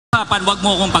Wag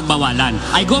mo akong pagbawalan.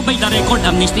 I go by the record,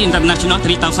 Amnesty International,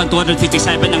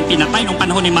 3,257 ang pinatay nung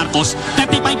panahon ni Marcos.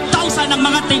 35,000 ang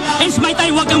mga It's my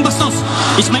time, wag kang bastos.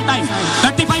 It's my time.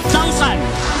 35,000.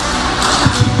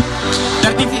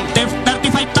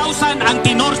 35,000 ang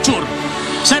tinorture.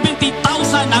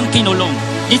 70,000 ang kinulong.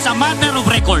 It's a matter of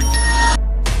record.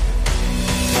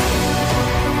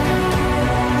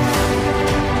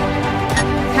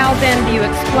 How then do you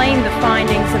explain the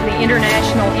findings of the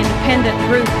international independent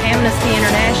group Amnesty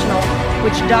International,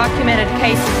 which documented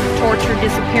cases of torture,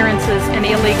 disappearances, and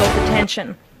illegal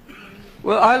detention?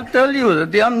 Well, I'll tell you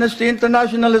that the Amnesty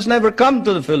International has never come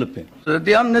to the Philippines.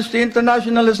 The Amnesty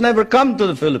International has never come to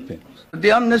the Philippines.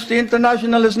 The Amnesty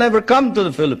International has never come to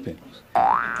the Philippines.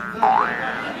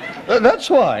 That's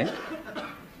why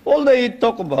all they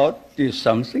talk about is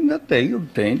something that they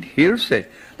obtained hearsay.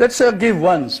 Let's give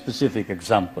one specific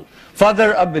example.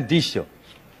 Father Espiritu,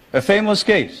 a famous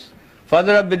case.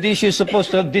 Father Espiritu is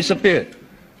supposed to have disappeared.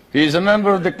 He is a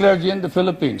member of the clergy in the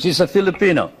Philippines. He's a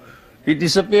Filipino. He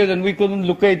disappeared and we couldn't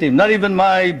locate him. Not even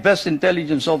my best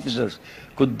intelligence officers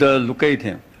could locate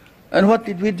him. And what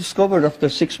did we discover after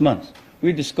 6 months?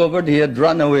 We discovered he had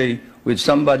run away with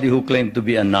somebody who claimed to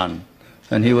be a nun.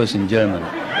 And he was in Germany.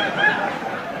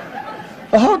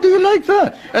 How do you like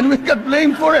that? And we got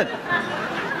blamed for it.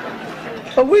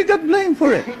 We got blamed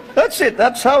for it. That's it.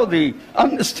 That's how the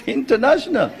Amnesty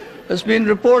International has been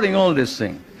reporting all this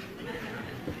thing.